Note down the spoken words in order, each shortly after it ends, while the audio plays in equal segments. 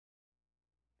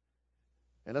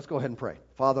And let's go ahead and pray.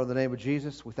 Father, in the name of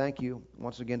Jesus, we thank you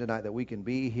once again tonight that we can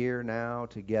be here now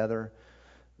together,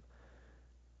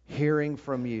 hearing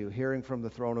from you, hearing from the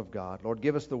throne of God. Lord,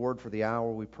 give us the word for the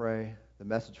hour, we pray, the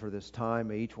message for this time.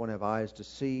 May each one have eyes to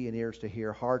see and ears to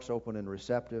hear, hearts open and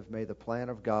receptive. May the plan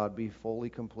of God be fully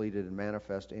completed and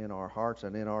manifest in our hearts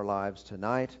and in our lives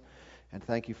tonight. And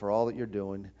thank you for all that you're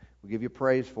doing. We give you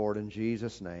praise for it in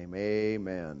Jesus' name.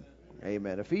 Amen.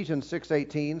 Amen. Ephesians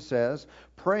 6:18 says,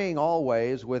 praying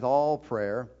always with all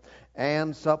prayer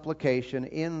and supplication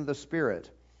in the Spirit,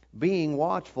 being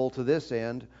watchful to this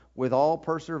end with all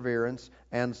perseverance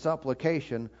and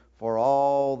supplication for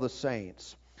all the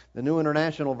saints. The New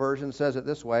International Version says it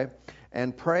this way,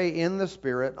 and pray in the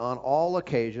Spirit on all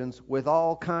occasions with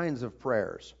all kinds of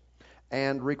prayers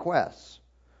and requests.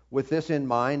 With this in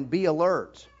mind, be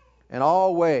alert and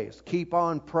always keep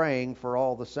on praying for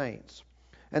all the saints.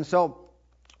 And so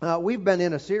we've been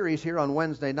in a series here on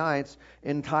Wednesday nights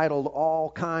entitled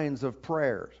All Kinds of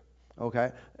Prayers.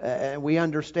 Okay, and we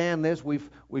understand this.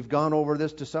 We've gone over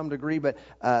this to some degree, but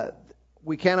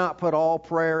we cannot put all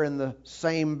prayer in the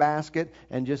same basket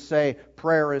and just say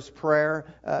prayer is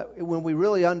prayer. When we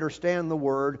really understand the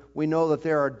Word, we know that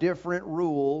there are different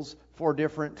rules for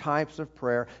different types of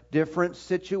prayer. Different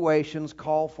situations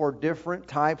call for different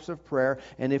types of prayer.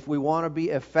 And if we want to be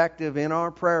effective in our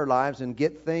prayer lives and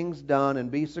get things done and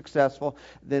be successful,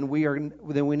 then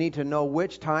we need to know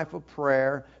which type of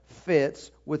prayer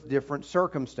fits with different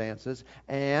circumstances.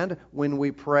 And when we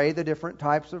pray the different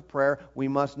types of prayer, we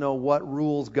must know what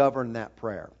rules govern that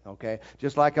prayer. Okay?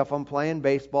 Just like if I'm playing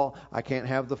baseball, I can't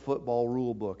have the football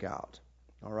rule book out.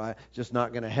 All right? Just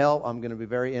not going to help. I'm going to be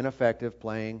very ineffective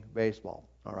playing baseball.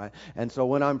 All right? And so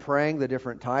when I'm praying the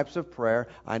different types of prayer,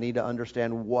 I need to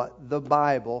understand what the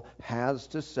Bible has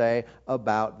to say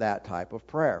about that type of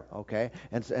prayer. Okay?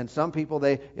 And some people,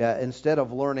 they instead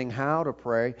of learning how to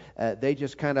pray, they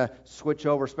just kind of switch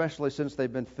over, especially since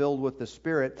they've been filled with the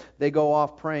Spirit. They go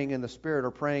off praying in the Spirit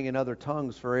or praying in other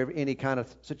tongues for any kind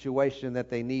of situation that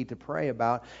they need to pray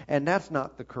about. And that's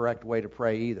not the correct way to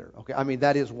pray either. Okay? I mean,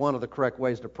 that is one of the correct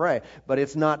ways to pray, but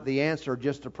it's not the answer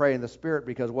just to pray in the Spirit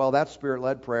because, well, that's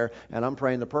Spirit-led prayer, and I'm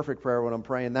praying the perfect prayer when I'm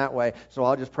praying that way, so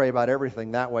I'll just pray about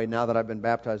everything that way now that I've been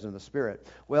baptized in the Spirit.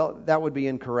 Well, that would be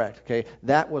incorrect. Okay,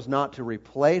 that was not to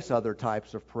replace other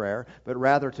types of prayer, but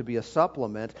rather to be a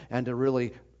supplement and to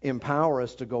really empower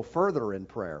us to go further in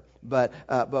prayer. But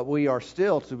we are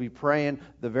still to be praying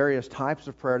the various types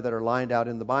of prayer that are lined out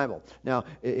in the Bible. Now,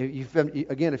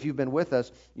 if you've been with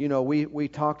us, you know we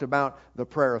talked about the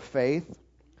prayer of faith.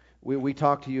 We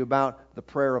talked to you about the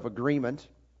prayer of agreement.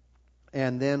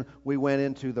 And then we went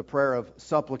into the prayer of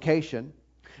supplication.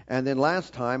 And then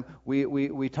last time,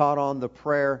 we taught on the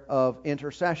prayer of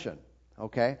intercession.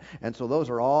 Okay? And so those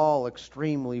are all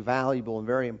extremely valuable and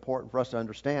very important for us to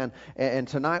understand. And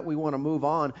tonight we want to move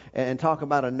on and talk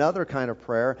about another kind of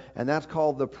prayer, and that's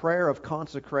called the prayer of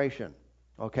consecration.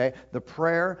 Okay? The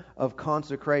prayer of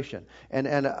consecration. And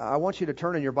I want you to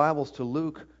turn in your Bibles to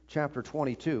Luke chapter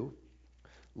 22.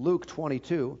 Luke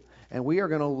 22. And we are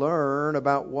going to learn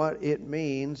about what it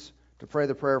means to pray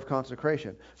the prayer of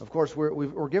consecration. Of course,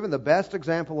 we're given the best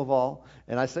example of all,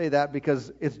 and I say that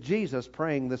because it's Jesus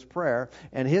praying this prayer,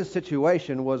 and his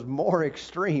situation was more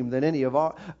extreme than any of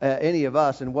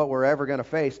us and what we're ever going to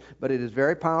face. But it is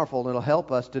very powerful, and it'll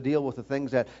help us to deal with the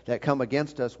things that come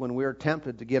against us when we're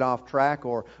tempted to get off track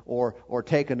or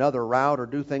take another route or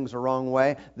do things the wrong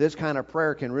way. This kind of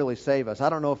prayer can really save us. I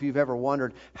don't know if you've ever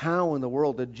wondered how in the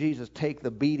world did Jesus take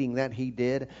the beating that he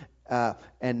did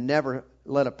and never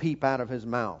let a peep out of his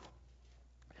mouth.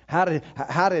 How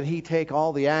did he take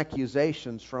all the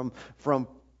accusations from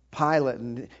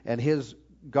Pilate and his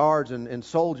guards and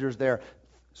soldiers there,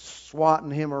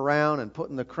 swatting him around and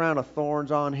putting the crown of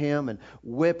thorns on him and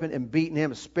whipping and beating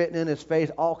him, spitting in his face,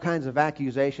 all kinds of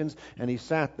accusations, and he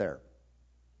sat there.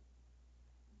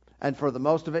 And for the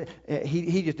most of it,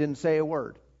 he just didn't say a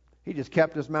word. He just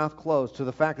kept his mouth closed to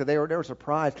the fact that they were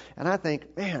surprised. And I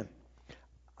think, man,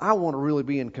 I want to really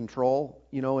be in control,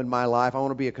 in my life. I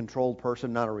want to be a controlled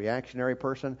person, not a reactionary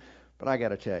person. But I got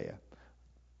to tell you,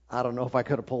 I don't know if I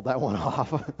could have pulled that one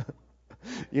off.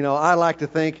 I like to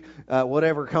think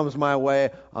whatever comes my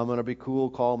way, I'm going to be cool,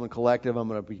 calm, and collective. I'm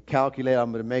going to be calculated.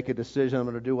 I'm going to make a decision. I'm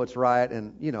going to do what's right.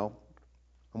 And,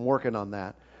 I'm working on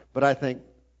that. But I think,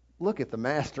 look at the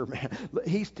master, man.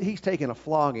 He's taking a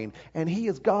flogging, and he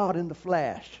is God in the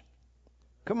flesh.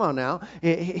 Come on now.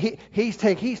 He's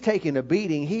taking a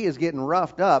beating. He is getting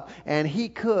roughed up, and he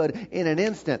could, in an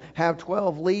instant, have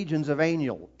 12 legions of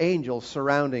angels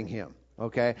surrounding him.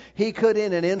 Okay? He could,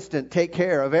 in an instant, take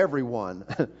care of everyone.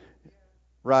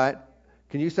 Right?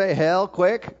 Can you say hell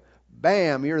quick?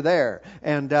 bam, you're there.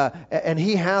 And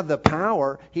he had the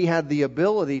power, he had the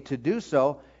ability to do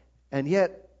so, and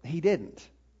yet he didn't.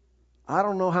 I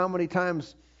don't know how many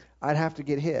times I'd have to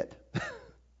get hit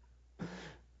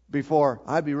before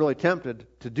I'd be really tempted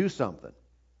to do something.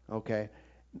 Okay?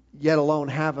 Yet alone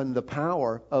having the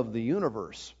power of the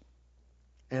universe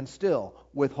and still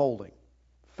withholding.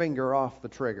 Finger off the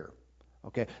trigger.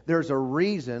 Okay? There's a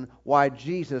reason why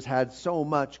Jesus had so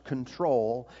much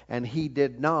control and he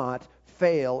did not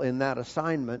fail in that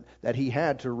assignment that he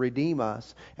had to redeem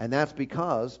us, and that's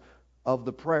because of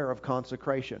the prayer of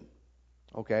consecration.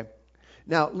 Okay?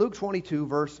 Now, Luke 22,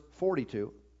 verse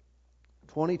 42.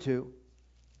 22,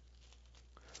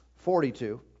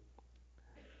 42.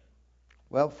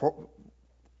 Well,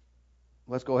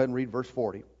 let's go ahead and read verse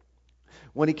 40.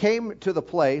 When he came to the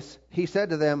place, he said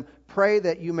to them, "Pray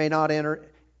that you may not enter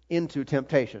into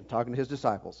temptation," talking to his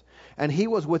disciples. And he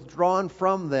was withdrawn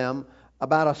from them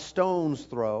about a stone's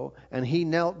throw, and he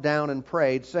knelt down and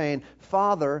prayed, saying,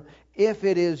 "Father, if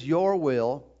it is your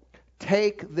will,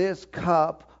 take this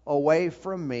cup away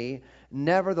from me.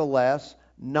 Nevertheless,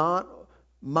 not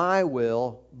my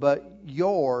will, but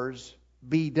yours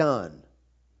be done."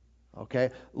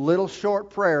 Okay, little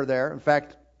short prayer there. In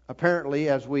fact, apparently,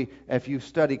 if you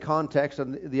study context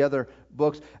and the other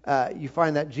books, you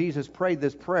find that Jesus prayed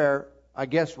this prayer, I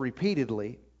guess,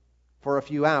 repeatedly for a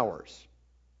few hours.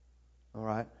 All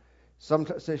right.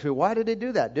 Sometimes say, why did he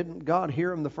do that? Didn't God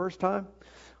hear him the first time?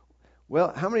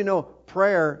 Well, how many know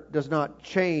prayer does not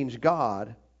change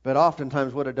God, but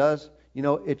oftentimes what it does,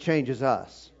 it changes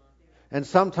us. And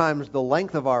sometimes the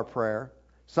length of our prayer,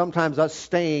 sometimes us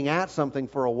staying at something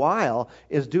for a while,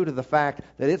 is due to the fact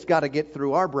that it's got to get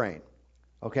through our brain.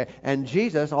 Okay? And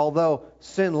Jesus, although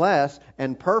sinless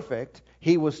and perfect,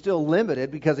 he was still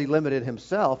limited because he limited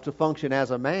himself to function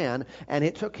as a man, and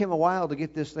it took him a while to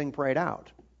get this thing prayed out.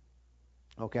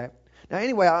 Okay? Now,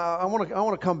 anyway, I want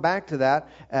to come back to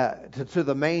that, to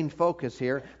the main focus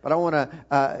here, but I want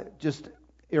to just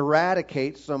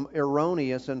eradicate some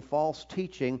erroneous and false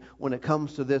teaching when it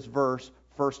comes to this verse,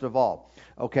 first of all.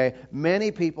 Okay?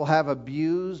 Many people have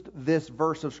abused this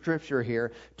verse of Scripture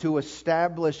here to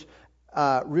establish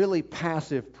really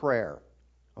passive prayer.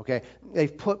 Okay?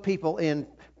 They've put people in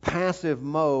passive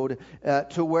mode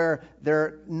to where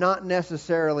they're not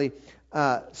necessarily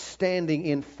standing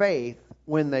in faith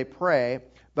when they pray,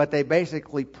 but they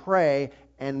basically pray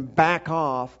and back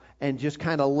off and just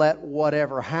kind of let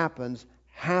whatever happen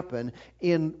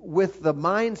with the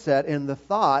mindset and the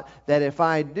thought that if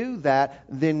I do that,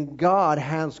 then God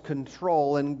has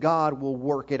control and God will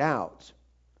work it out.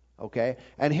 Okay?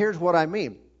 And here's what I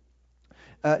mean.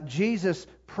 Jesus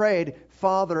prayed,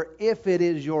 "Father, if it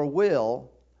is your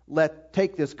will,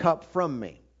 take this cup from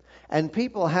me." And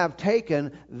people have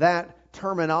taken that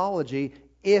terminology,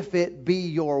 "if it be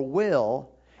your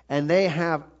will," and they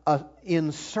have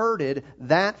inserted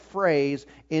that phrase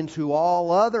into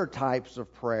all other types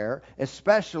of prayer,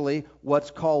 especially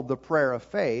what's called the prayer of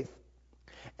faith,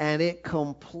 and it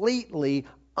completely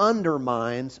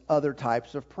undermines other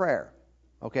types of prayer.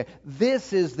 Okay,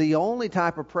 this is the only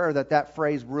type of prayer that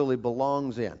phrase really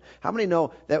belongs in. How many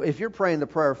know that if you're praying the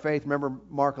prayer of faith, remember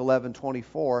Mark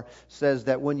 11:24 says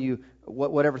that when you,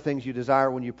 whatever things you desire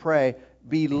when you pray,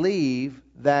 believe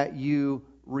that you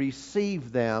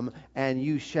receive them and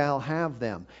you shall have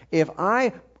them. If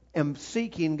I am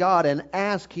seeking God and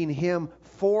asking Him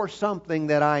for something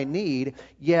that I need,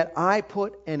 yet I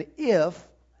put an if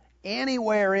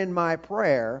anywhere in my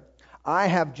prayer, I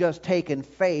have just taken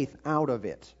faith out of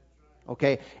it.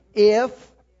 Okay?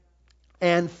 If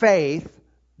and faith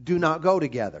do not go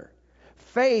together.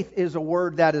 Faith is a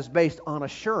word that is based on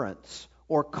assurance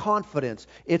or confidence.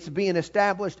 It's being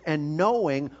established and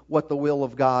knowing what the will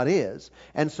of God is.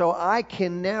 And so I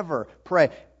can never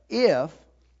pray if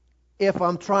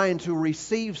I'm trying to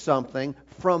receive something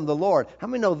from the Lord. How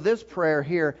many know this prayer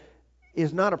here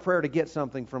is not a prayer to get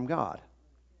something from God?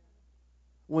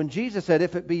 When Jesus said,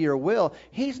 "If it be your will,"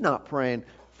 He's not praying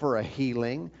for a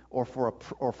healing or for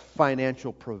or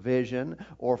financial provision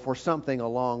or for something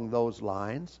along those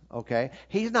lines. Okay?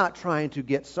 He's not trying to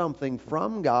get something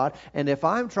from God. And if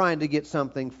I'm trying to get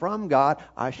something from God,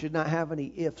 I should not have any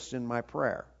ifs in my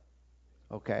prayer.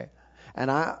 Okay? And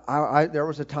there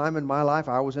was a time in my life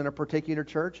I was in a particular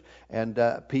church and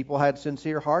people had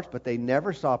sincere hearts, but they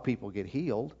never saw people get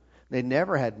healed. They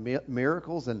never had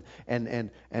miracles and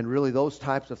really those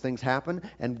types of things happen.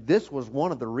 And this was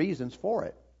one of the reasons for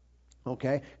it.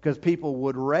 Okay? Because people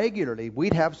would regularly,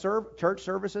 we'd have church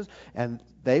services and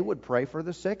they would pray for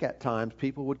the sick at times.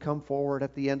 People would come forward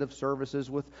at the end of services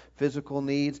with physical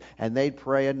needs and they'd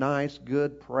pray a nice,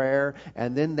 good prayer.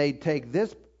 And then they'd take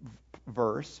this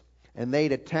verse, and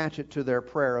they'd attach it to their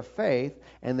prayer of faith,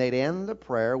 and they'd end the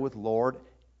prayer with, Lord,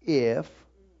 if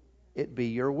it be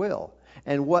your will.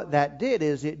 And what that did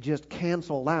is it just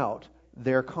canceled out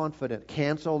their confidence,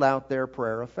 canceled out their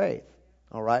prayer of faith.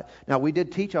 All right. Now, we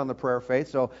did teach on the prayer of faith,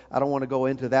 so I don't want to go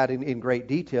into that in great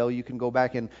detail. You can go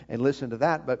back and listen to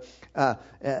that. But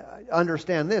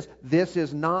understand this. This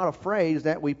is not a phrase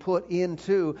that we put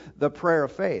into the prayer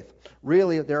of faith.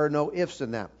 Really, there are no ifs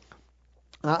in that.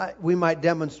 We might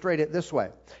demonstrate it this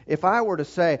way. If I were to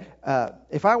say,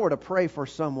 if I were to pray for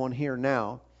someone here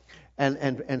now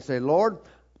and say, Lord,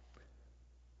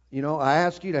 I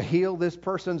ask you to heal this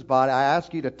person's body. I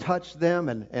ask you to touch them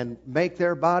and make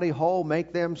their body whole,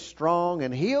 make them strong,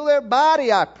 and heal their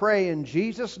body, I pray in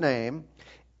Jesus' name,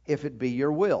 if it be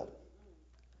your will.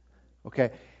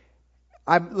 Okay.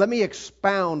 Let me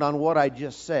expound on what I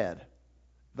just said,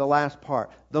 the last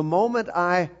part. The moment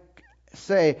I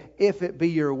say, if it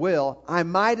be your will, I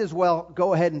might as well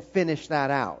go ahead and finish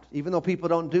that out, even though people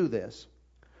don't do this.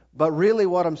 But really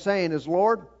what I'm saying is,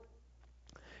 Lord,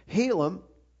 heal them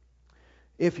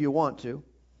if you want to.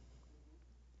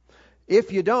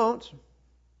 If you don't.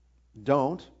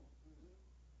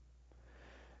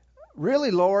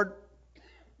 Really, Lord,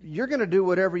 you're going to do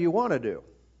whatever you want to do.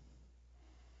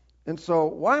 And so,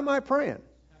 why am I praying?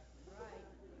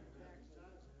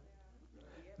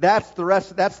 That's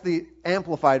the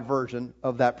amplified version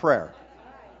of that prayer.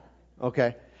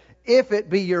 Okay. If it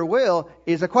be your will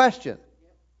is a question.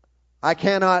 I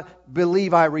cannot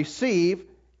believe I receive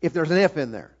if there's an if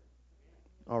in there.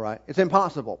 All right. It's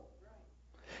impossible.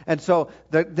 And so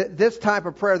this type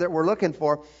of prayer that we're looking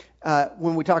for,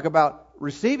 when we talk about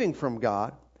receiving from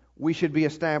God, we should be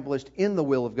established in the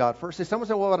will of God first. See, someone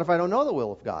said, well, what if I don't know the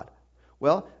will of God?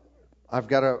 Well, I've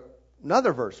got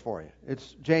another verse for you. It's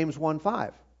James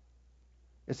 1:5.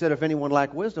 It said, if anyone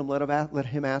lack wisdom, let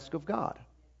him ask of God,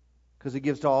 because He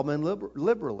gives to all men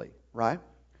liberally, right?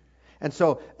 And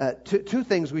so two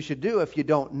things we should do if you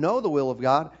don't know the will of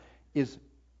God is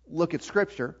look at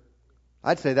Scripture.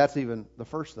 I'd say that's even the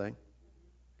first thing.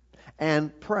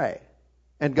 And pray.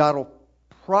 And God will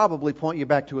probably point you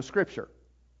back to a Scripture.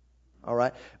 All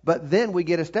right? But then we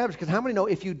get established, because how many know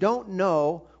if you don't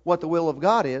know what the will of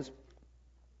God is,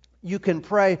 you can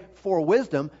pray for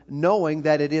wisdom knowing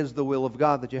that it is the will of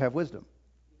God that you have wisdom.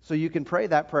 So you can pray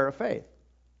that prayer of faith.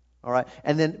 All right?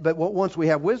 And then, but once we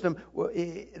have wisdom,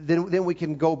 then we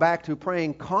can go back to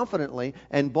praying confidently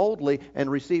and boldly and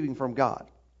receiving from God.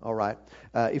 All right.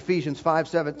 Ephesians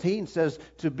 5:17 says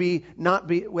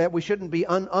we shouldn't be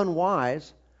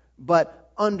unwise,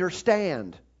 but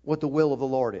understand what the will of the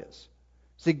Lord is.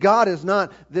 See, God is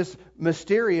not this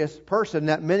mysterious person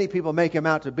that many people make Him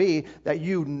out to be, that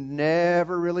you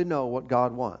never really know what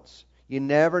God wants. You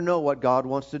never know what God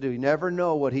wants to do. You never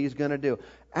know what He's going to do.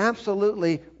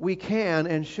 Absolutely, we can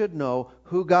and should know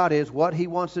who God is, what He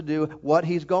wants to do, what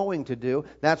He's going to do.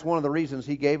 That's one of the reasons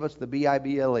He gave us the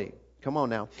Bible. Come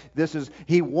on now.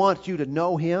 He wants you to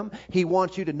know Him. He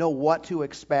wants you to know what to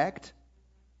expect.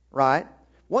 Right?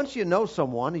 Once you know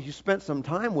someone, as you spent some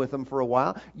time with them for a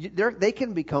while, they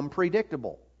can become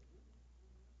predictable.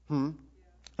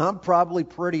 I'm probably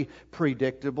pretty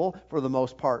predictable for the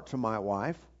most part to my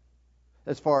wife,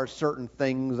 as far as certain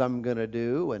things I'm going to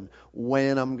do and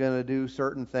when I'm going to do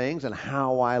certain things and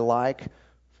how I like,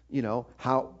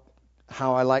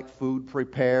 how I like food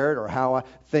prepared, or how I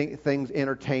think things,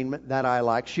 entertainment that I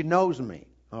like. She knows me.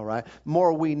 All right. The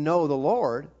more we know the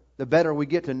Lord, the better we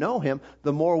get to know Him,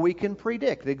 the more we can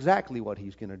predict exactly what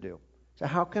He's going to do. So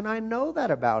how can I know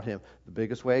that about Him? The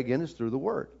biggest way, again, is through the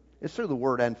Word. It's through the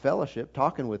Word and fellowship,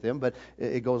 talking with Him, but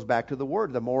it goes back to the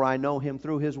Word. The more I know Him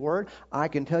through His Word, I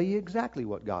can tell you exactly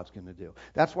what God's going to do.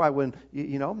 That's why when,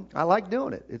 I like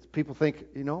doing it. People think,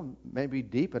 maybe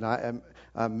deep, and I'm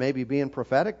maybe being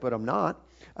prophetic, but I'm not.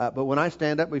 But when I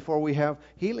stand up before we have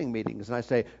healing meetings and I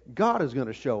say, God is going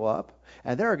to show up,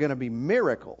 and there are going to be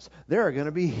miracles. There are going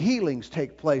to be healings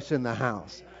take place in the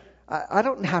house. I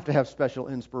don't have to have special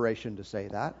inspiration to say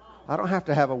that. I don't have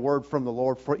to have a word from the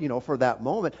Lord for that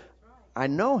moment. I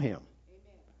know Him.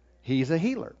 He's a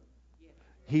healer.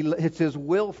 It's His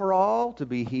will for all to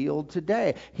be healed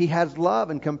today. He has love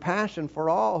and compassion for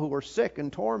all who are sick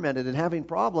and tormented and having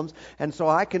problems. And so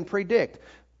I can predict,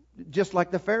 just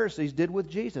like the Pharisees did with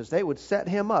Jesus. They would set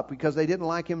Him up because they didn't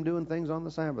like Him doing things on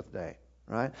the Sabbath day.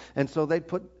 Right? And so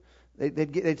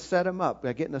they'd set Him up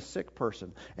by getting a sick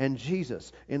person and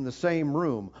Jesus in the same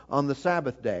room on the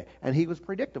Sabbath day. And He was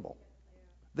predictable.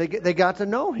 They got to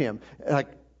know Him. Like,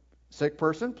 sick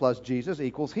person plus Jesus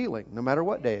equals healing, no matter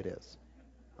what day it is.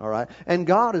 All right? And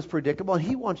God is predictable, and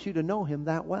He wants you to know Him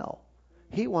that well.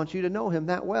 He wants you to know Him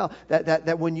that well.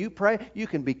 That when you pray, you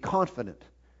can be confident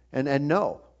and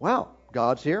know, wow,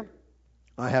 God's here.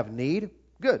 I have need.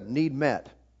 Good. Need met.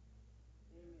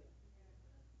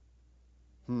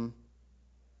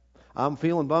 I'm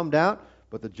feeling bummed out,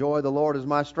 but the joy of the Lord is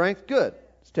my strength. Good.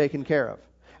 It's taken care of.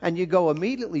 And you go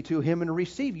immediately to Him and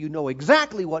receive. You know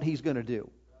exactly what He's going to do.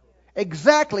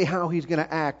 Exactly how He's going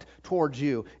to act towards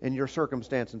you in your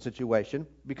circumstance and situation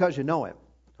because you know Him.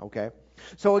 Okay?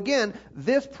 So again,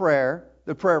 this prayer,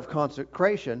 the prayer of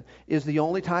consecration, is the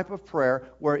only type of prayer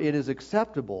where it is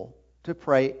acceptable to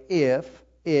pray if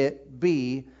it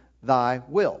be Thy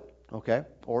will. Okay?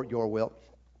 Or your will.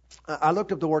 I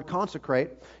looked up the word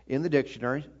consecrate in the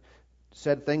dictionary.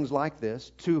 Said things like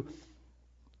this: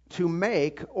 to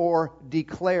make or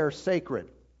declare sacred,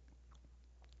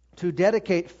 to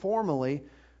dedicate formally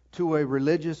to a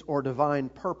religious or divine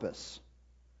purpose.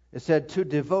 It said to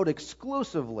devote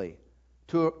exclusively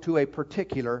to a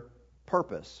particular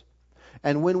purpose.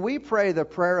 And when we pray the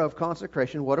prayer of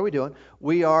consecration, what are we doing?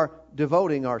 We are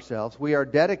devoting ourselves. We are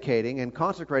dedicating and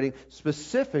consecrating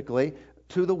specifically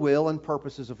to the will and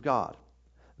purposes of God.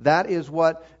 That is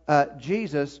what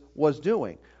Jesus was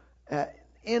doing.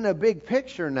 In a big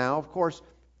picture now, of course,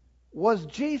 was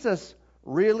Jesus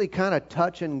really kind of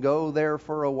touch and go there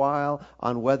for a while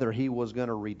on whether He was going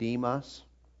to redeem us?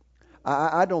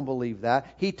 I don't believe that.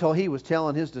 He was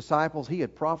telling His disciples, He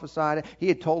had prophesied it, He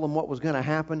had told them what was going to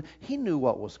happen. He knew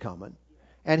what was coming.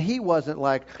 And He wasn't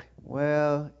like,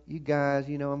 well, you guys,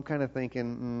 I'm kind of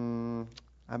thinking,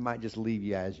 I might just leave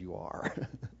you as you are.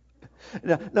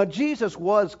 Now, Jesus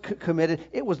was committed.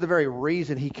 It was the very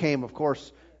reason He came, of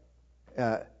course,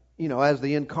 as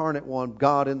the incarnate one,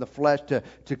 God in the flesh,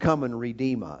 to come and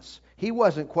redeem us. He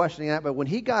wasn't questioning that, but when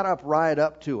He got right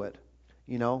up to it,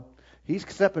 He's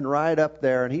stepping right up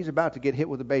there and He's about to get hit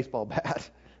with a baseball bat.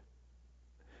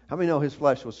 How many know His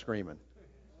flesh was screaming?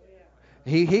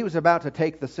 He was about to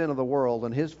take the sin of the world,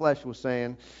 and His flesh was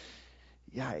saying,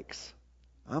 yikes,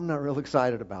 I'm not real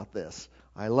excited about this.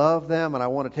 I love them and I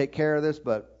want to take care of this,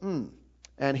 but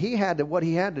And what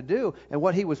he had to do, and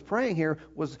what he was praying here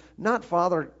was not,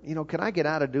 Father, can I get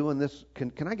out of doing this?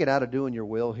 Can I get out of doing your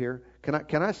will here? Can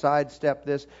I sidestep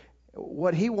this?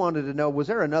 What he wanted to know, was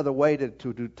there another way to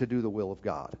do the will of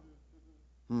God?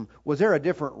 Was there a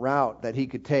different route that he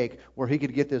could take where he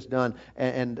could get this done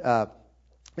and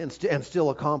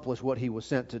still accomplish what he was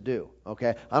sent to do?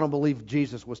 Okay, I don't believe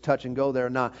Jesus was touch and go there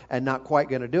and not quite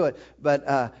going to do it,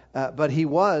 but he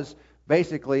was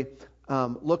basically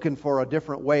looking for a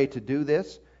different way to do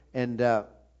this, and there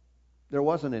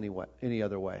wasn't any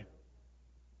other way.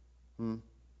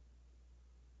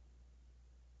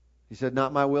 He said,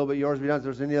 "Not my will, but yours be done." If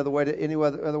there's any other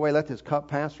way, let this cup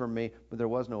pass from me. But there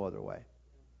was no other way.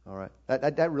 All right,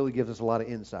 that really gives us a lot of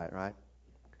insight, right?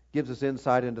 Gives us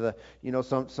insight into the,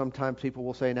 sometimes people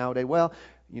will say nowadays, well,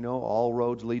 all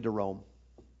roads lead to Rome.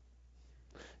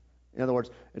 In other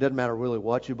words, it doesn't matter really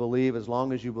what you believe, as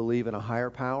long as you believe in a higher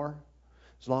power,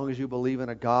 as long as you believe in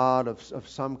a God of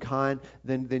some kind,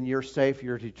 then you're safe,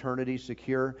 your eternity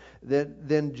secure.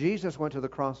 Then Jesus went to the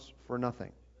cross for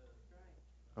nothing.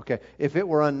 Okay, if it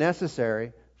were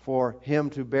unnecessary for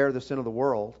Him to bear the sin of the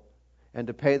world and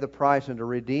to pay the price and to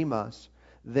redeem us,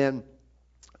 then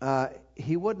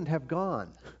He wouldn't have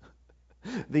gone.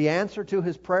 The answer to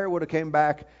His prayer would have came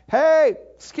back, hey,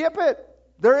 skip it.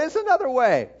 There is another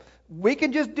way. We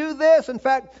can just do this. In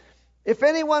fact, if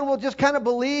anyone will just kind of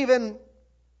believe in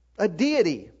a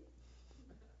deity,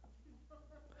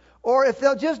 or if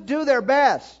they'll just do their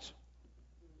best,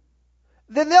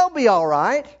 then they'll be all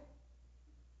right.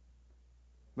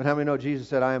 But how many know Jesus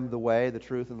said, I am the way, the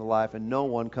truth, and the life, and no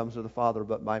one comes to the Father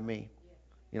but by me?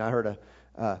 I heard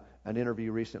an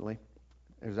interview recently.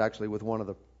 It was actually with one of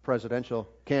the presidential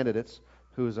candidates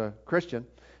who's a Christian,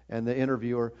 and the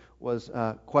interviewer was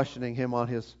questioning him on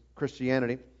his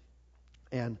Christianity.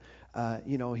 And,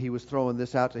 he was throwing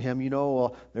this out to him.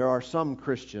 There are some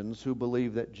Christians who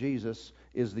believe that Jesus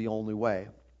is the only way.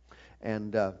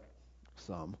 And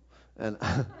some. And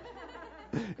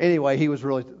anyway,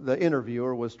 the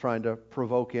interviewer was trying to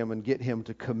provoke him and get him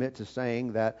to commit to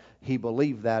saying that he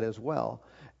believed that as well.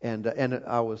 And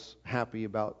I was happy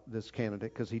about this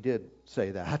candidate because he did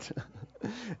say that.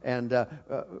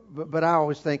 But I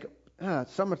always think,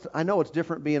 I know it's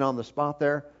different being on the spot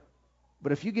there,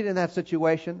 but if you get in that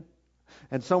situation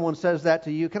and someone says that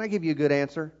to you, can I give you a good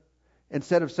answer?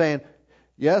 Instead of saying,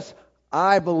 yes,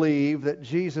 I believe that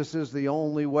Jesus is the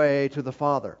only way to the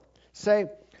Father. Say,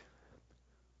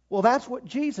 well, that's what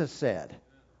Jesus said.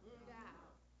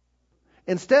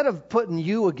 Instead of putting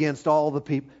you against all the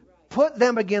people, put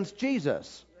them against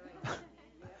Jesus.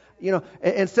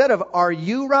 Instead of, are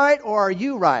you right or are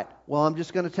you right? Well, I'm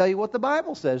just going to tell you what the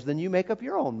Bible says. Then you make up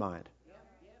your own mind.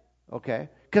 Okay?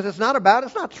 Because it's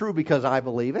not true because I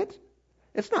believe it.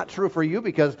 It's not true for you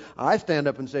because I stand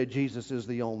up and say Jesus is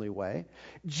the only way.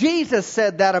 Jesus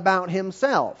said that about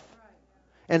himself.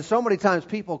 And so many times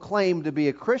people claim to be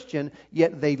a Christian,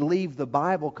 yet they leave the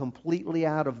Bible completely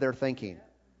out of their thinking.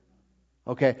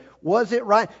 Okay, was it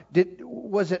right?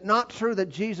 Was it not true that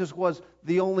Jesus was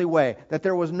the only way? That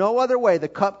there was no other way? The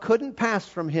cup couldn't pass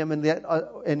from him,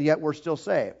 and yet we're still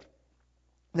saved.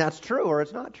 That's true, or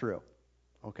it's not true.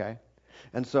 Okay,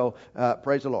 and so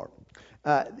praise the Lord.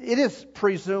 It is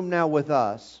presumed now with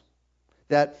us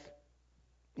that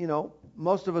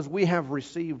most of us, we have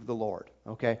received the Lord.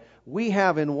 Okay, we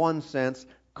have in one sense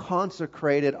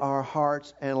consecrated our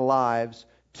hearts and lives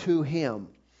to Him.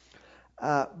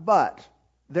 But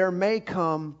there may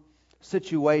come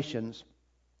situations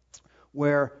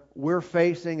where we're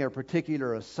facing a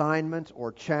particular assignment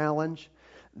or challenge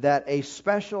that a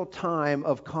special time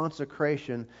of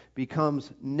consecration becomes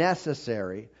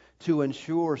necessary to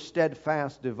ensure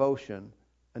steadfast devotion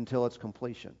until its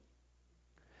completion.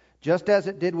 Just as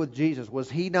it did with Jesus, was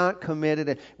He not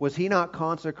committed? Was He not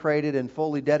consecrated and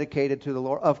fully dedicated to the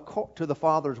Lord, to the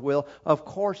Father's will? Of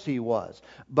course He was.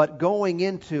 But going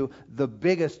into the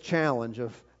biggest challenge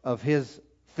of His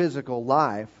physical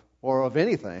life, or of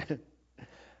anything,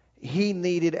 He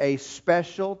needed a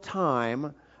special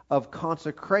time of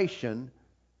consecration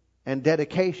and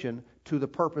dedication to the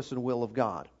purpose and will of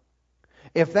God.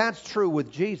 If that's true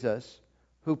with Jesus,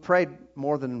 who prayed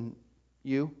more than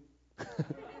you,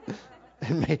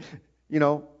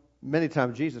 many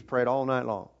times Jesus prayed all night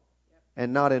long,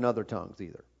 and not in other tongues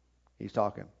either. He's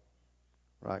talking,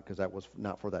 right? Because that was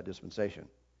not for that dispensation.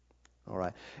 All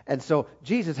right. And so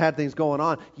Jesus had things going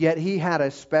on, yet He had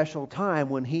a special time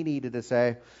when He needed to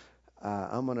say,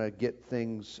 I'm going to get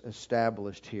things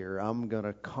established here. I'm going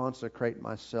to consecrate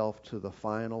myself to the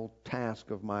final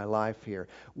task of my life here.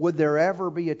 Would there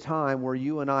ever be a time where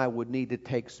you and I would need to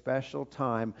take special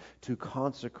time to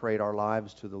consecrate our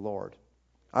lives to the Lord?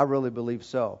 I really believe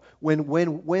so.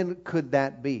 When could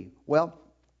that be? Well,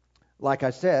 like I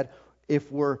said,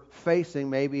 if we're facing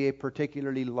maybe a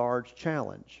particularly large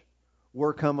challenge.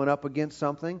 We're coming up against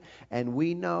something, and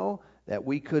we know that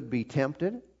we could be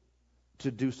tempted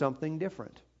to do something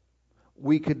different.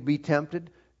 We could be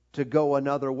tempted to go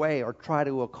another way or try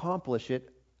to accomplish it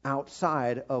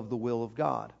outside of the will of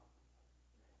God.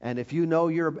 And if you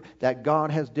know that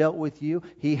God has dealt with you,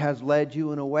 He has led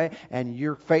you in a way, and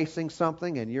you're facing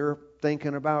something and you're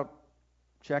thinking about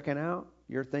checking out,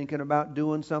 you're thinking about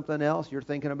doing something else, you're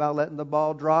thinking about letting the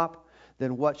ball drop,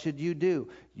 then what should you do?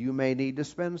 You may need to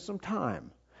spend some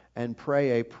time and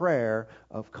pray a prayer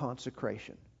of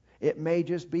consecration. It may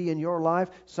just be in your life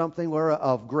something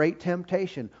of great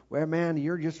temptation, where, man,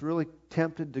 you're just really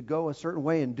tempted to go a certain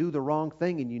way and do the wrong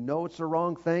thing, and you know it's the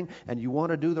wrong thing, and you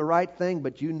want to do the right thing,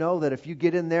 but you know that if you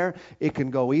get in there, it can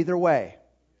go either way.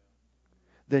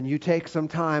 Then you take some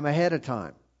time ahead of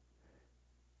time.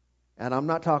 And I'm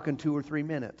not talking 2 or 3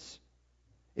 minutes.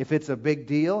 If it's a big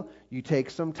deal, you take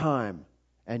some time.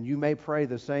 And you may pray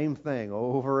the same thing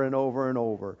over and over and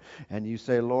over. And you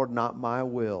say, Lord, not my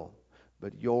will,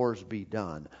 but yours be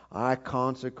done. I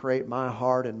consecrate my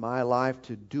heart and my life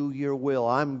to do your will.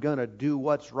 I'm going to do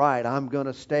what's right. I'm going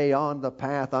to stay on the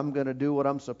path. I'm going to do what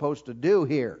I'm supposed to do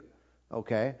here.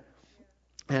 Okay?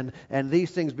 And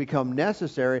these things become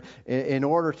necessary in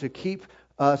order to keep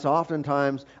us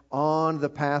oftentimes on the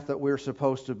path that we're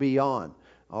supposed to be on.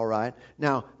 All right?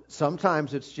 Now,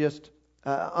 sometimes it's just,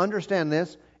 understand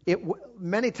this,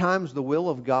 many times the will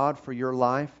of God for your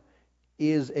life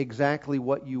is exactly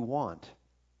what you want.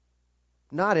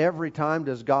 Not every time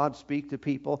does God speak to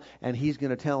people and He's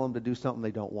going to tell them to do something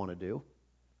they don't want to do.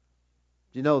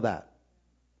 Do you know that?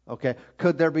 Okay.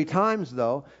 Could there be times,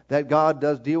 though, that God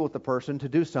does deal with the person to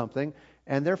do something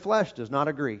and their flesh does not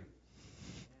agree?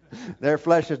 Their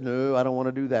flesh says, no, I don't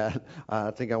want to do that.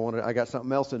 I got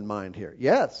something else in mind here.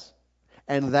 Yes.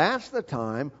 And that's the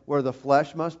time where the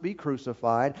flesh must be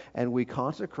crucified and we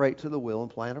consecrate to the will and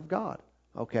plan of God.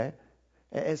 Okay?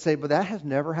 And say, but that has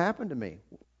never happened to me.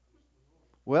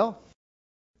 Well,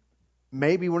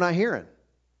 maybe we're not hearing.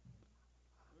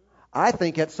 I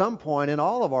think at some point in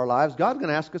all of our lives, God's going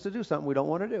to ask us to do something we don't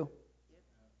want to do.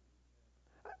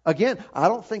 Again, I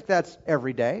don't think that's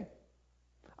every day.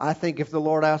 I think if the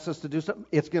Lord asks us to do something,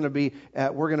 it's going to be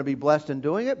we're going to be blessed in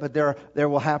doing it. But there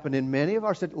will happen in many of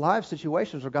our life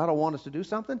situations where God will want us to do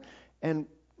something, and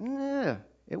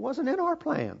it wasn't in our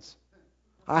plans.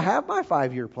 I have my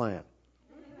 5-year plan.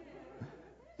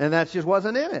 And that just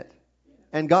wasn't in it.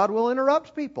 And God will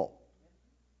interrupt people.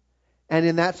 And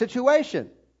in that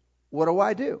situation, what do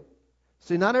I do?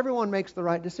 See, not everyone makes the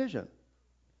right decision.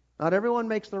 Not everyone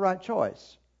makes the right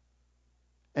choice.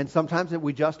 And sometimes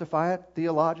we justify it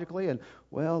theologically, and,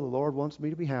 well, the Lord wants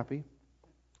me to be happy.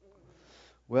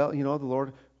 Well, the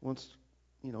Lord wants,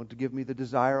 to give me the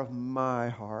desire of my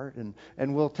heart.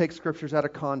 And we'll take scriptures out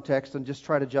of context and just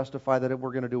try to justify that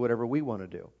we're going to do whatever we want to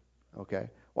do. Okay?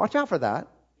 Watch out for that.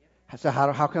 So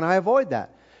how can I avoid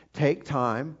that? Take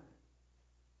time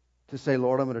to say,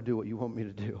 Lord, I'm going to do what you want me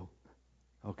to do.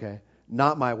 Okay?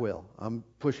 Not my will. I'm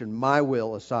pushing my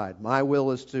will aside. My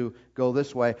will is to go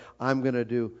this way. I'm going to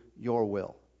do your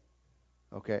will.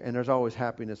 Okay? And there's always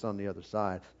happiness on the other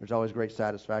side. There's always great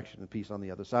satisfaction and peace on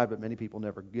the other side, but many people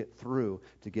never get through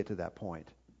to get to that point.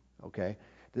 Okay?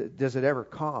 Does it ever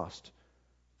cost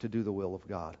to do the will of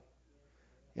God?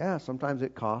 Yeah, sometimes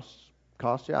it costs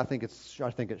you. I think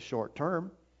it's short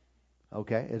term.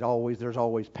 Okay? There's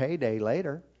always payday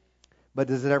later. But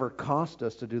does it ever cost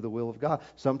us to do the will of God?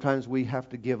 Sometimes we have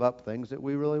to give up things that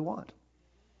we really want.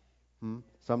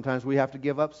 Sometimes we have to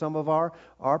give up some of our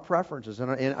preferences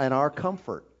and our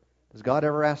comfort. Does God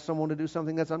ever ask someone to do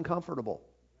something that's uncomfortable?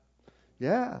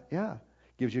 Yeah.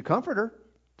 Gives you a comforter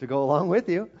to go along with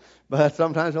you. But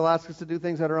sometimes He'll ask us to do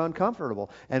things that are uncomfortable.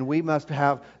 And we must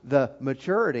have the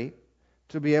maturity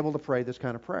to be able to pray this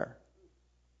kind of prayer.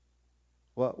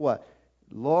 What?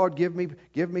 Lord, give me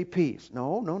peace.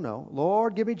 No.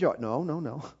 Lord, give me joy.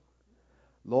 No.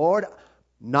 Lord,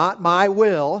 not my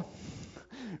will,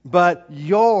 but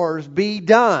yours be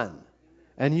done.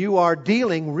 And you are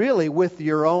dealing really with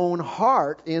your own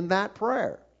heart in that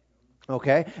prayer.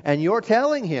 Okay? And you're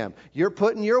telling Him, you're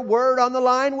putting your word on the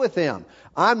line with Him.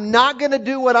 I'm not going to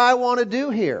do what I want to do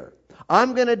here.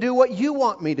 I'm going to do what you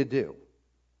want me to do.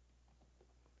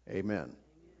 Amen.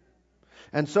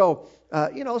 And so,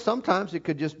 sometimes it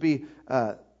could just be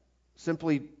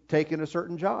simply taking a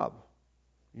certain job.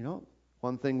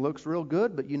 One thing looks real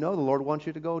good, but the Lord wants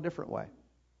you to go a different way.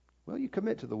 Well, you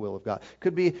commit to the will of God.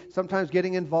 Could be sometimes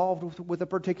getting involved with a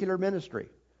particular ministry.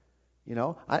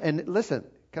 And listen,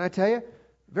 can I tell you?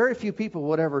 Very few people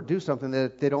would ever do something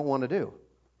that they don't want to do.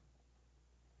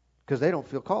 Because they don't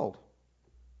feel called.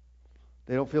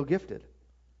 They don't feel gifted.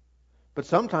 But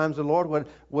sometimes the Lord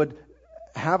would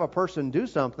have a person do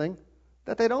something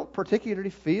that they don't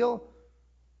particularly feel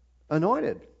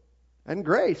anointed and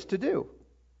grace to do.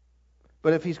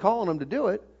 But if He's calling them to do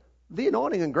it, the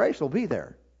anointing and grace will be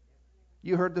there.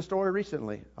 You heard the story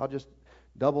recently. I'll just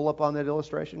double up on that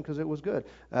illustration because it was good.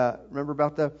 Remember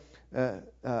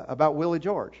about Willie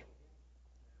George?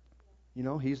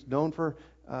 He's known for,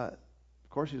 of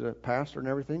course, he's a pastor and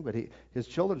everything, but his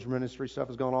children's ministry stuff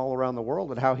has gone all around the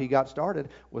world. And how he got started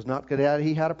was not that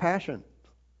he had a passion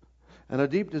and a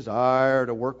deep desire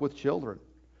to work with children.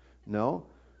 No.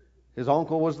 His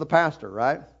uncle was the pastor,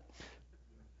 right?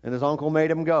 And his uncle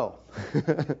made him go.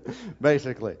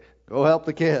 Basically. Go help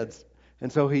the kids.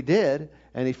 And so he did,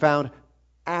 and he found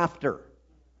after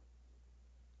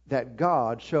that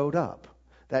God showed up.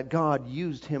 That God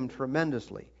used him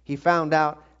tremendously. He found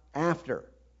out after.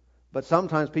 But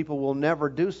sometimes people will never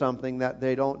do something that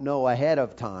they don't know ahead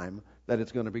of time that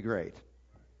it's going to be great.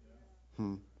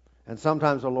 And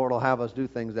sometimes the Lord will have us do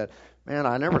things that, man,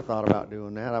 I never thought about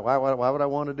doing that. Why would I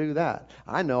want to do that?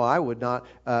 I know I would not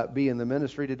be in the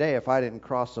ministry today if I didn't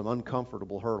cross some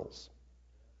uncomfortable hurdles.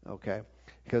 Okay?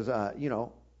 Because,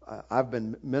 I've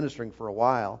been ministering for a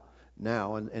while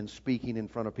now and speaking in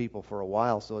front of people for a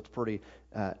while, so it's pretty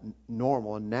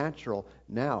normal and natural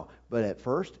now. But at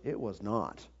first, it was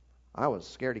not. I was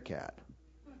a scaredy cat.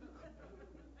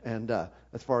 And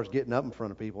as far as getting up in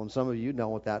front of people, and some of you know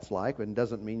what that's like, and it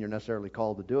doesn't mean you're necessarily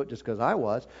called to do it just because I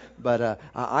was, but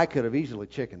I could have easily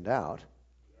chickened out.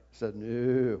 Said,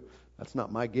 no, that's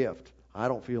not my gift. I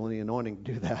don't feel any anointing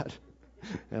to do that.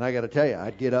 And I got to tell you,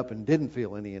 I'd get up and didn't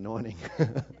feel any anointing.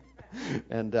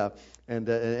 and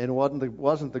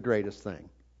wasn't the greatest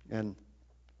thing.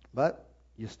 But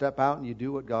you step out and you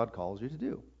do what God calls you to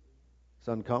do. It's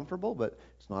uncomfortable, but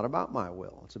it's not about my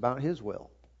will. It's about His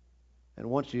will. And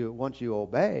once you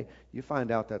obey, you find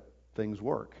out that things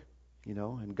work,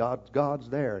 and God's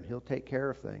there, and He'll take care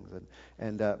of things.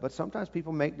 But sometimes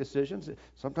people make decisions.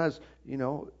 Sometimes,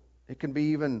 it can be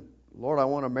even, Lord, I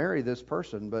want to marry this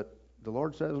person, but the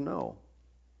Lord says no.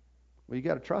 Well, you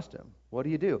got to trust Him. What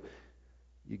do?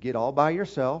 You get all by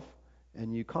yourself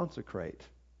and you consecrate.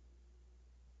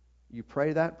 You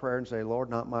pray that prayer and say, Lord,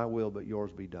 not my will, but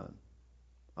yours be done.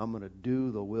 I'm going to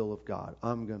do the will of God.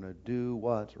 I'm going to do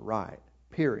what's right.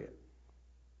 Period.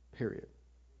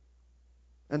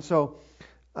 And so,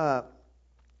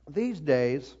 these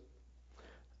days,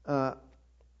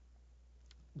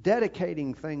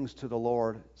 dedicating things to the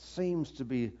Lord seems to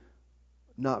be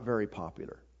not very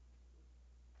popular.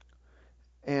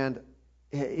 And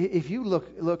if you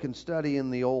look and study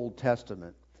in the Old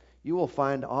Testament, you will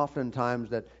find oftentimes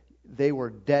that they were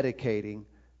dedicating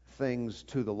things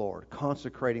to the Lord,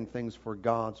 consecrating things for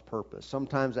God's purpose.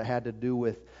 Sometimes it had to do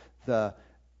with the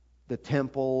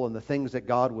temple and the things that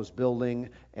God was building,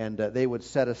 and they would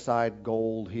set aside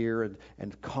gold here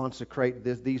and consecrate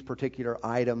these particular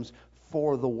items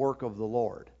for the work of the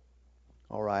Lord.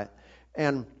 All right?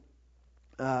 And,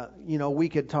 we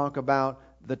could talk about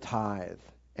the tithe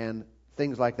and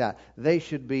things like that. They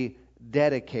should be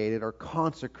dedicated or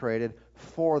consecrated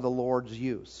for the Lord's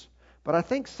use. But I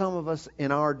think some of us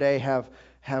in our day have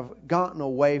gotten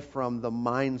away from the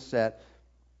mindset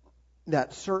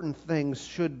that certain things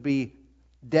should be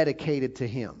dedicated to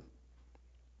Him.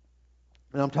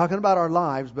 And I'm talking about our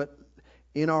lives, but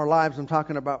in our lives I'm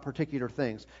talking about particular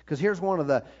things. Because here's one of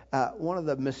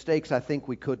the mistakes I think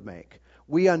we could make.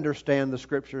 We understand the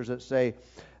Scriptures that say,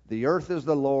 the earth is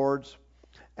the Lord's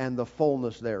and the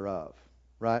fullness thereof.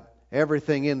 Right?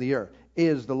 Everything in the earth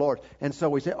is the Lord's. And so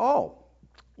we say,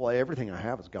 well, everything I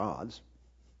have is God's.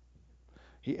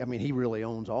 He really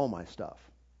owns all my stuff.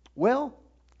 Well,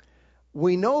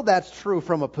 we know that's true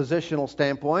from a positional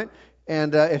standpoint,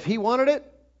 and if He wanted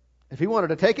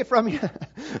to take it from you,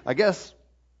 I guess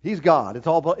He's God. It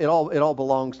all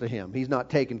belongs to Him. He's not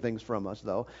taking things from us,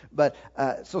 though. But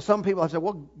so some people have said,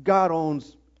 well, God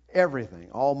owns everything,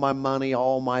 all my money,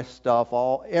 all my stuff,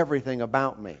 everything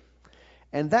about me,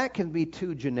 and that can be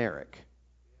too generic.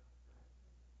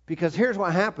 Because here's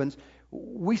what happens.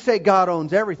 We say God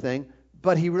owns everything,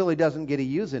 but He really doesn't get to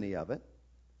use any of it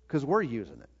because we're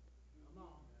using it.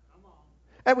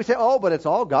 And we say, but it's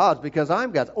all God's because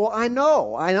I'm God's. Well, I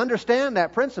know. I understand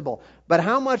that principle. But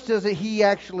how much does He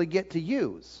actually get to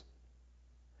use?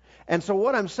 And so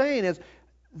what I'm saying is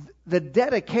the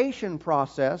dedication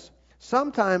process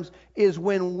sometimes is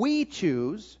when we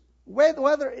choose,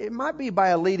 whether it might be by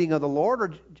a leading of the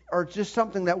Lord or just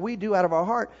something that we do out of our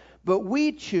heart, but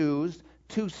we choose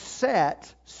to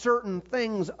set certain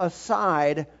things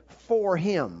aside for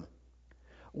Him.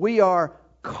 We are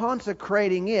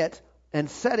consecrating it and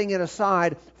setting it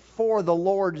aside for the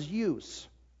Lord's use.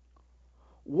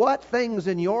 What things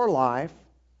in your life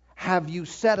have you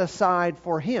set aside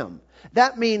for Him?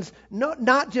 That means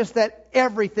not just that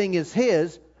everything is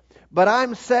His, but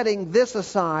I'm setting this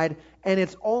aside and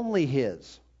it's only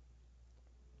His.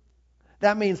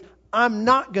 That means I'm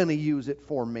not going to use it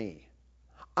for me.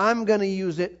 I'm going to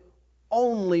use it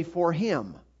only for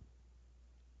Him.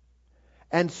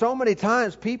 And so many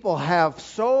times people have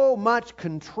so much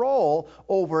control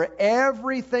over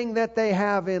everything that they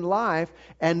have in life,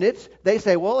 and they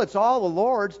say, well, it's all the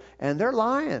Lord's, and they're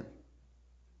lying.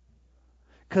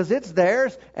 Because it's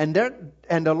theirs, and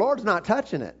the Lord's not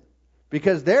touching it,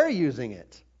 because they're using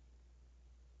it.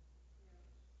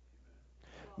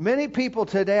 Many people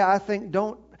today, I think,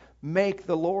 don't make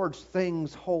the Lord's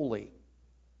things holy.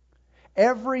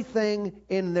 Everything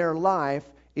in their life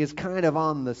is kind of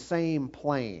on the same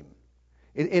plane.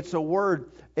 It's a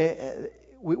word,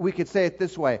 we could say it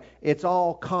this way, it's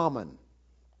all common.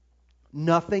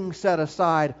 Nothing set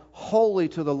aside wholly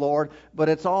to the Lord, but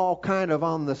it's all kind of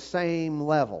on the same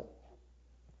level.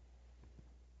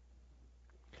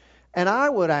 And I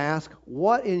would ask,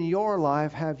 what in your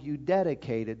life have you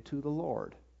dedicated to the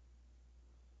Lord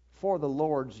for the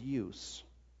Lord's use?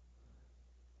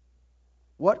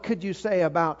 What could you say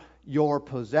about your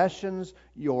possessions,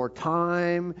 your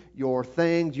time, your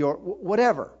things, your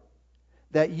whatever,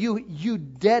 that you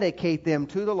dedicate them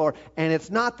to the Lord? And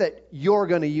it's not that you're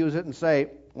going to use it and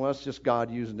say, well, it's just God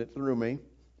using it through me.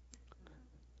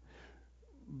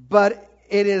 But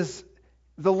it is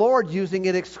the Lord using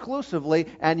it exclusively,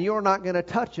 and you're not going to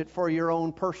touch it for your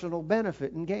own personal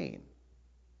benefit and gain.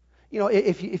 You know,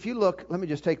 if you look, let me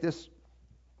just take this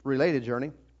related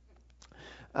journey.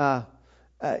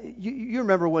 You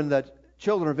remember when the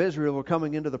children of Israel were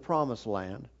coming into the promised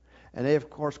land, and they of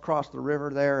course crossed the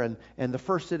river there, and the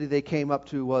first city they came up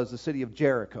to was the city of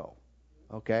Jericho.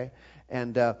 Okay,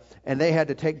 and they had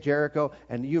to take Jericho,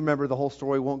 and you remember the whole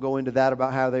story. Won't go into that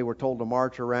about how they were told to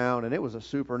march around, and it was a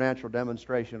supernatural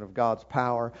demonstration of God's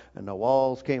power, and the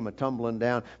walls came a tumbling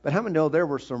down. But how many know there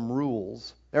were some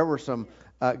rules? There were some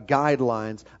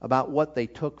guidelines about what they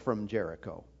took from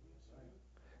Jericho.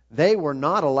 They were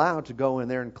not allowed to go in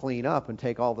there and clean up and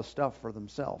take all the stuff for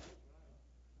themselves.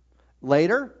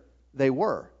 Later, they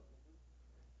were.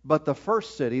 But the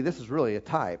first city, this is really a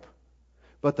type,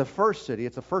 But the first city,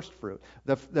 it's a first fruit.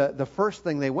 The first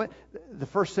thing the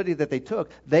first city that they took,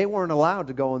 they weren't allowed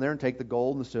to go in there and take the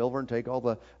gold and the silver and take all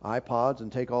the iPods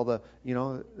and take all the,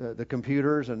 the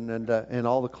computers and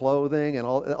all the clothing and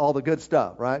all the good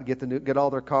stuff, right? Get all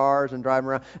their cars and drive them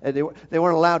around. And they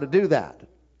weren't allowed to do that.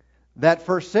 That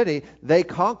first city they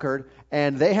conquered,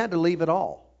 and they had to leave it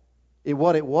all. It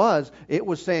was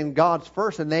saying God's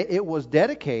first, and it was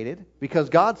dedicated because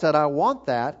God said, I want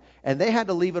that, and they had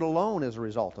to leave it alone as a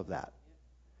result of that.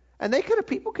 And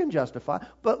people can justify,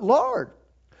 but Lord,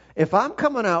 if I'm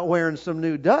coming out wearing some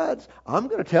new duds, I'm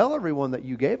going to tell everyone that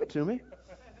you gave it to me.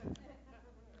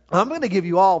 I'm going to give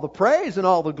you all the praise and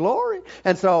all the glory.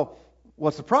 And so,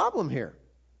 what's the problem here?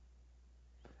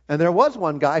 And there was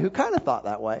one guy who kind of thought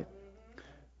that way.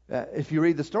 If you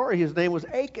read the story, his name was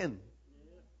Achan.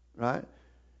 Right?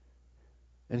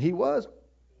 And he was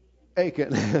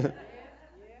Achan.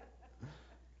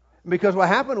 Because what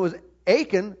happened was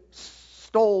Achan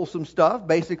stole some stuff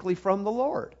basically from the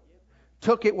Lord.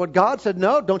 Took it what God said,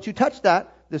 no, don't you touch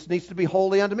that. This needs to be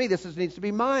holy unto me. This needs to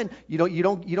be mine. You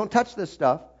don't touch this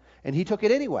stuff. And he took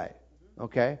it anyway.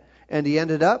 Okay? And he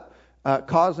ended up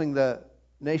causing the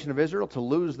nation of Israel to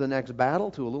lose the next battle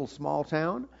to a little small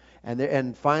town.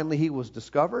 And finally he was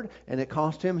discovered, and it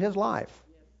cost him his life.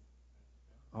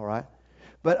 All right?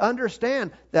 But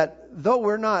understand that though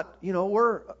we're not,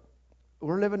 we're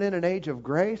living in an age of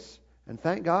grace, and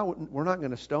thank God we're not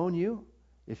going to stone you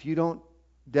if you don't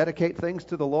dedicate things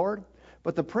to the Lord.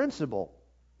 But the principle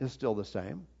is still the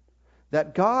same,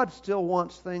 that God still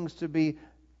wants things to be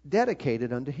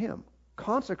dedicated unto Him,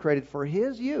 consecrated for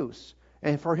His use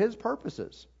and for His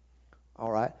purposes.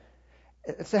 All right?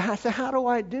 So how do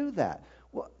I do that?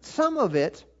 Well, some of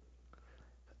it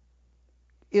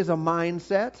is a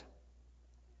mindset.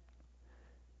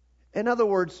 In other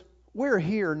words, we're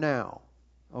here now,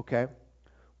 okay?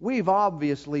 We've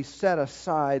obviously set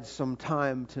aside some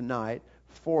time tonight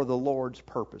for the Lord's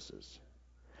purposes.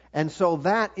 And so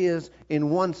that is, in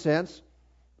one sense,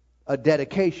 a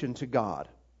dedication to God.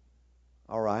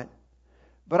 All right?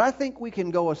 But I think we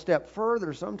can go a step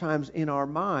further sometimes in our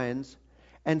minds,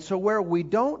 and so where we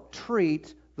don't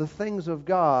treat the things of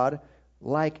God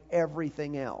like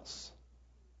everything else.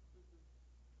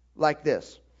 Like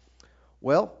this.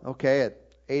 Well, okay, at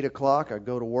 8 o'clock I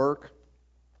go to work.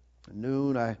 At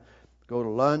noon I go to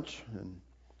lunch and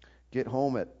get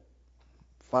home at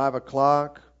 5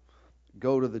 o'clock.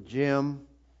 Go to the gym.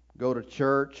 Go to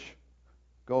church.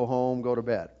 Go home. Go to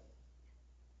bed.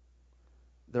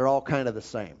 They're all kind of the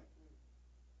same.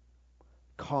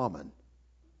 Common.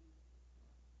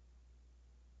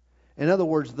 In other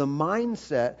words, the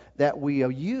mindset that we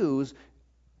use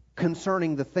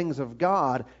concerning the things of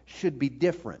God should be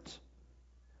different.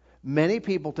 Many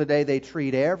people today, they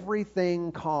treat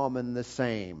everything common the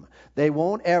same. They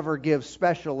won't ever give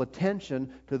special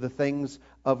attention to the things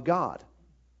of God.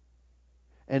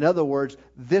 In other words,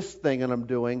 this thing that I'm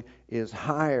doing is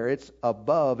higher. It's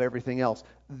above everything else.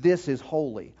 This is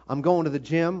holy. I'm going to the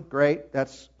gym. Great.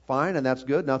 That's fine and that's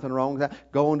good. Nothing wrong with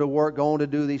that. Going to work, going to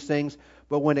do these things.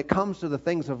 But when it comes to the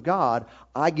things of God,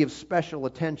 I give special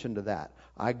attention to that.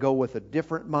 I go with a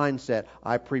different mindset.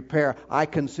 I prepare. I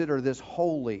consider this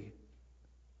holy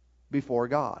before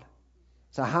God.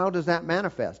 So how does that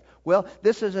manifest? Well,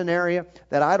 this is an area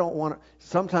that I don't want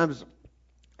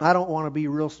to be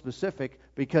real specific,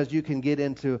 because you can get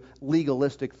into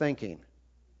legalistic thinking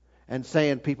and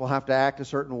saying people have to act a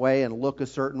certain way and look a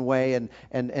certain way, and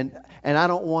I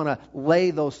don't want to lay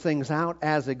those things out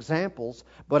as examples,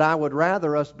 but I would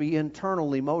rather us be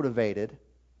internally motivated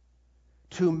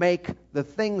to make the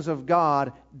things of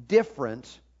God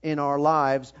different in our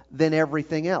lives than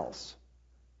everything else.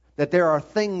 That there are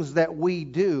things that we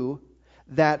do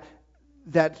that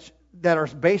are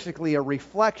basically a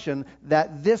reflection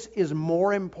that this is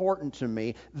more important to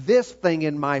me. This thing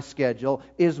in my schedule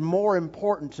is more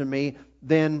important to me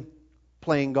than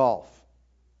playing golf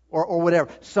or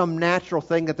whatever. Some natural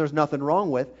thing that there's nothing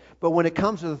wrong with. But when it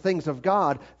comes to the things of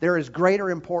God, there is greater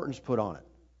importance put on it.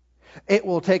 It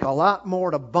will take a lot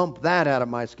more to bump that out of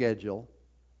my schedule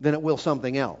than it will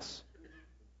something else.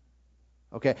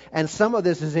 Okay? And some of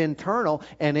this is internal,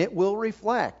 and it will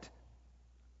reflect.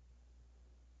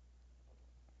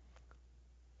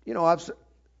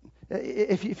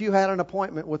 If you had an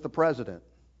appointment with the president,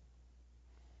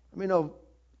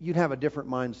 you'd have a different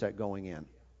mindset going in.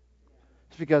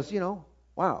 It's because,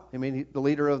 wow, the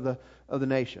leader of the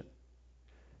nation.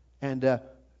 And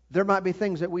there might be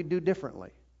things that we do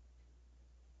differently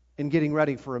in getting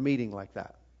ready for a meeting like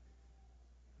that.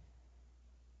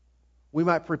 We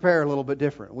might prepare a little bit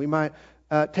different. We might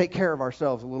take care of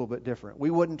ourselves a little bit different. We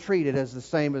wouldn't treat it as the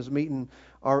same as meeting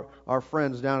our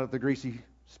friends down at the Greasy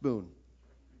Spoon.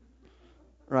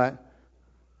 Right?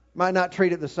 Might not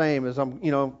treat it the same as I'm,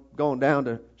 going down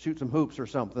to shoot some hoops or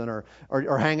something,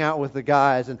 or hang out with the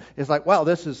guys. And it's like, wow,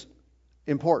 this is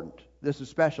important. This is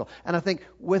special. And I think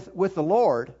with the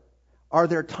Lord, are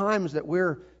there times that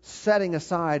we're setting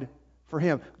aside for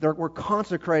Him? We're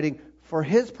consecrating for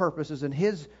His purposes and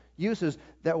His uses,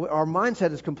 that our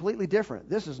mindset is completely different.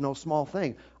 This is no small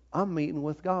thing. I'm meeting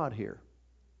with God here.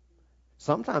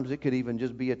 Sometimes it could even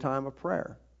just be a time of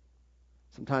prayer.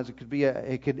 Sometimes it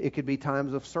could be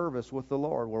times of service with the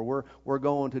Lord where we're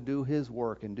going to do His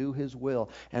work and do His will.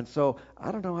 And so,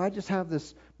 I don't know, I just have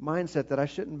this mindset that I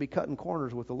shouldn't be cutting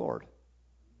corners with the Lord.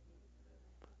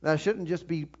 That I shouldn't just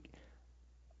be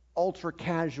ultra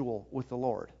casual with the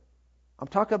Lord. I'm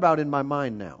talking about in my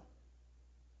mind now.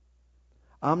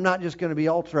 I'm not just going to be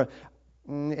ultra,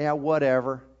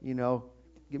 whatever,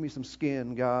 give me some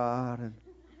skin, God.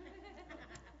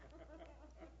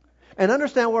 And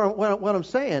understand what I'm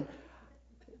saying.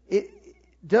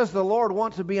 Does the Lord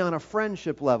want to be on a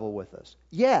friendship level with us?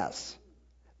 Yes.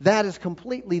 That is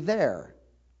completely there.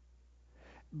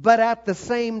 But at the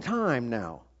same time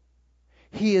now,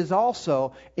 He is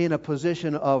also in a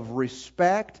position of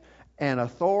respect and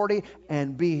authority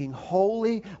and being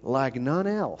holy like none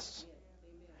else.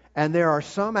 And there are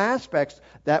some aspects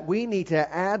that we need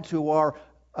to add to our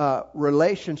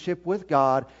relationship with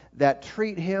God that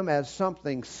treat Him as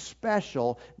something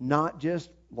special, not just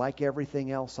like everything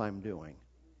else I'm doing.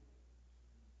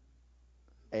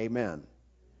 Amen.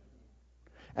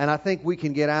 And I think we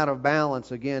can get out of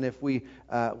balance again if we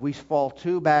fall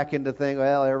too back into thinking,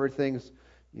 well, everything's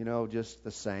just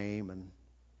the same. And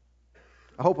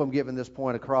I hope I'm getting this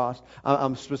point across.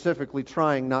 I'm specifically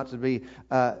trying not to be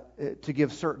to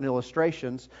give certain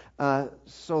illustrations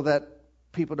so that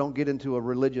people don't get into a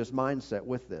religious mindset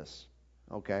with this.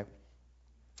 Okay?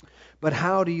 But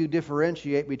how do you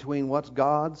differentiate between what's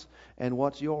God's and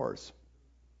what's yours?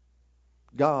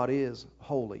 God is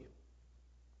holy.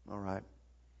 All right.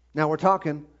 Now we're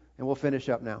talking, and we'll finish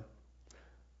up now,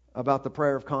 about the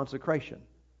prayer of consecration.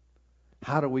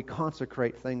 How do we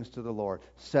consecrate things to the Lord?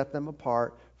 Set them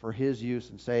apart for His use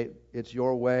and say, it's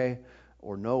your way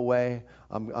or no way.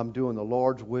 I'm doing the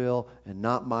Lord's will and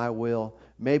not my will.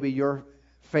 Maybe you're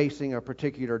facing a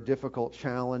particular difficult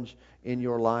challenge in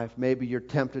your life. Maybe you're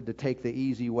tempted to take the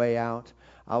easy way out.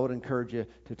 I would encourage you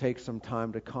to take some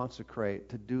time to consecrate,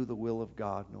 to do the will of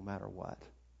God no matter what.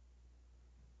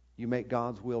 You make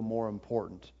God's will more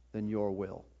important than your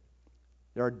will.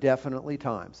 There are definitely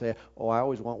times, say, I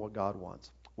always want what God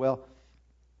wants. Well,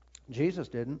 Jesus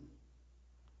didn't.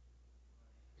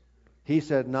 He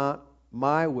said, not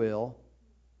my will,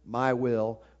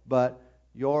 but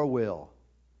your will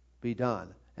be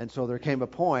done. And so there came a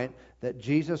point that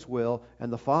Jesus' will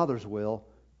and the Father's will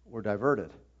were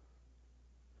diverted.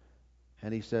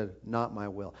 And He said, not my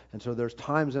will. And so there's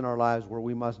times in our lives where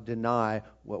we must deny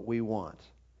what we want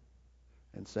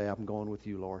and say, I'm going with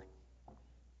you, Lord.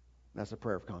 That's a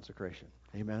prayer of consecration.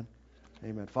 Amen?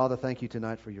 Amen. Father, thank you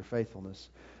tonight for your faithfulness.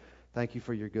 Thank you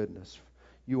for your goodness.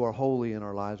 You are holy in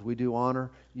our lives. We do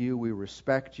honor you. We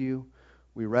respect you.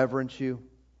 We reverence you.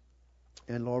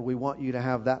 And Lord, we want you to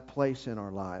have that place in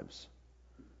our lives.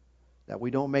 That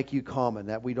we don't make you common.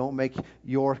 That we don't make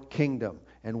your kingdom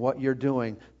and what you're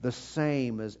doing the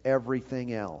same as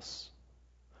everything else.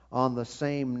 On the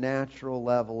same natural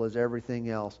level as everything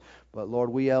else. But Lord,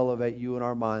 we elevate you in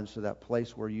our minds to that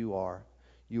place where you are.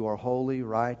 You are holy,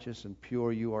 righteous, and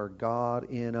pure. You are God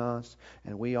in us.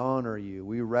 And we honor you.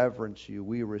 We reverence you.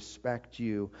 We respect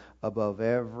you above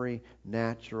every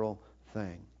natural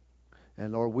thing.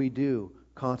 And Lord, we do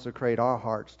consecrate our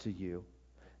hearts to you.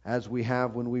 As we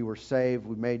have when we were saved,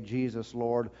 we made Jesus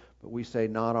Lord. But we say,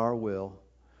 not our will,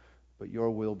 but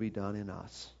your will be done in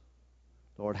us.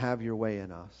 Lord, have your way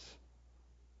in us.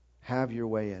 Have your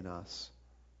way in us.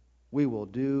 We will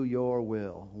do your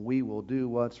will. We will do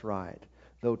what's right.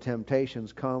 Though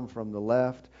temptations come from the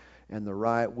left and the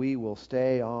right, we will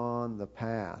stay on the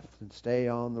path and stay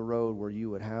on the road where you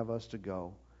would have us to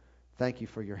go. Thank you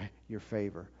for your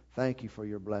favor. Thank you for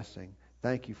your blessing.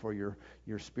 Thank you for your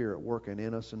Spirit working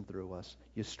in us and through us.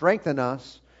 You strengthen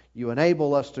us. You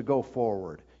enable us to go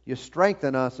forward. You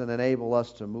strengthen us and enable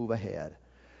us to move ahead.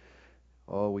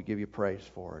 Oh, we give you praise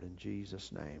for it in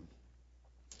Jesus' name.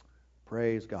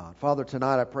 Praise God. Father,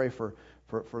 tonight I pray for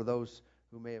those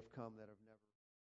who may have come that have